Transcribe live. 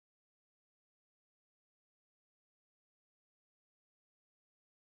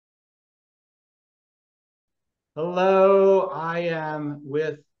Hello, I am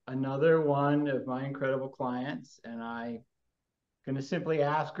with another one of my incredible clients, and I'm going to simply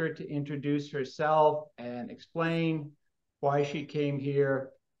ask her to introduce herself and explain why she came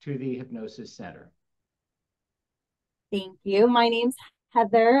here to the Hypnosis Center. Thank you. My name's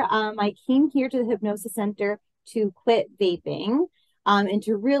Heather. I came here to the Hypnosis Center to quit vaping and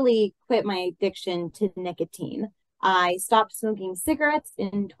to really quit my addiction to nicotine. I stopped smoking cigarettes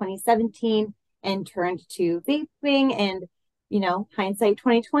in 2017 and turned to vaping and hindsight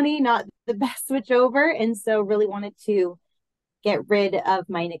 2020, not the best switch over. And so really wanted to get rid of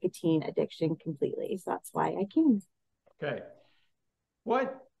my nicotine addiction completely. So that's why I came. Okay.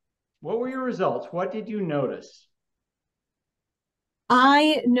 What what were your results? What did you notice?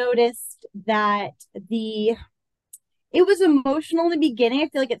 I noticed that the it was emotional in the beginning. I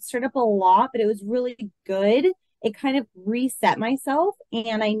feel like it stirred up a lot, but it was really good. It kind of reset myself.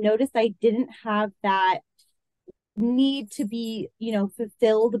 And I noticed I didn't have that need to be,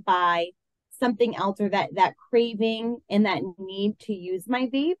 fulfilled by something else, or that craving and that need to use my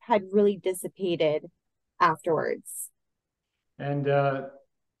vape had really dissipated afterwards. And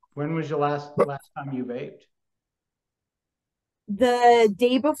when was your last time you vaped? The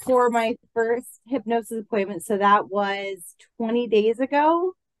day before my first hypnosis appointment, so that was 20 days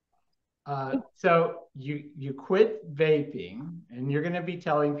ago. So you quit vaping, and you're going to be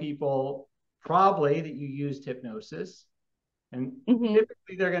telling people probably that you used hypnosis. And Mhm.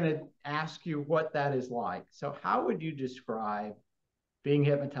 typically they're going to ask you what that is like. So, how would you describe being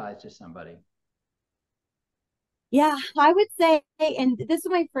hypnotized to somebody? Yeah, I would say, and this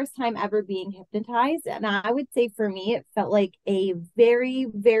was my first time ever being hypnotized. And I would say for me, it felt like a very,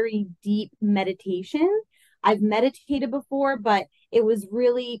 very deep meditation. I've meditated before, but it was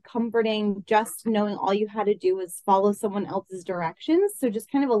really comforting just knowing all you had to do was follow someone else's directions. So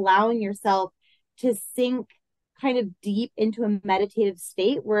just kind of allowing yourself to sink kind of deep into a meditative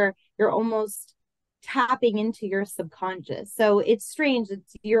state where you're almost tapping into your subconscious. So it's strange.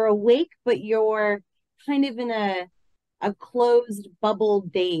 It's you're awake, but you're kind of in a closed bubble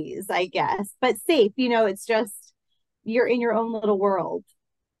daze, I guess, but safe. It's just you're in your own little world.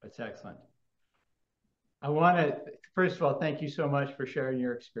 That's excellent. I want to, first of all, thank you so much for sharing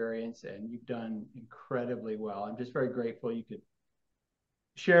your experience, and you've done incredibly well. I'm just very grateful you could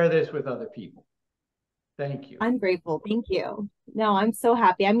share this with other people. Thank you. I'm grateful. Thank you. No, I'm so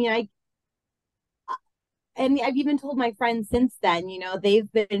happy. I mean, I've even told my friends since then,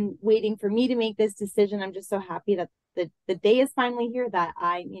 they've been waiting for me to make this decision. I'm just so happy that the day is finally here that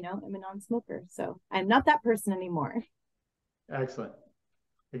am a non-smoker. So I'm not that person anymore. Excellent.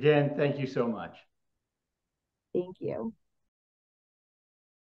 Again, thank you so much. Thank you.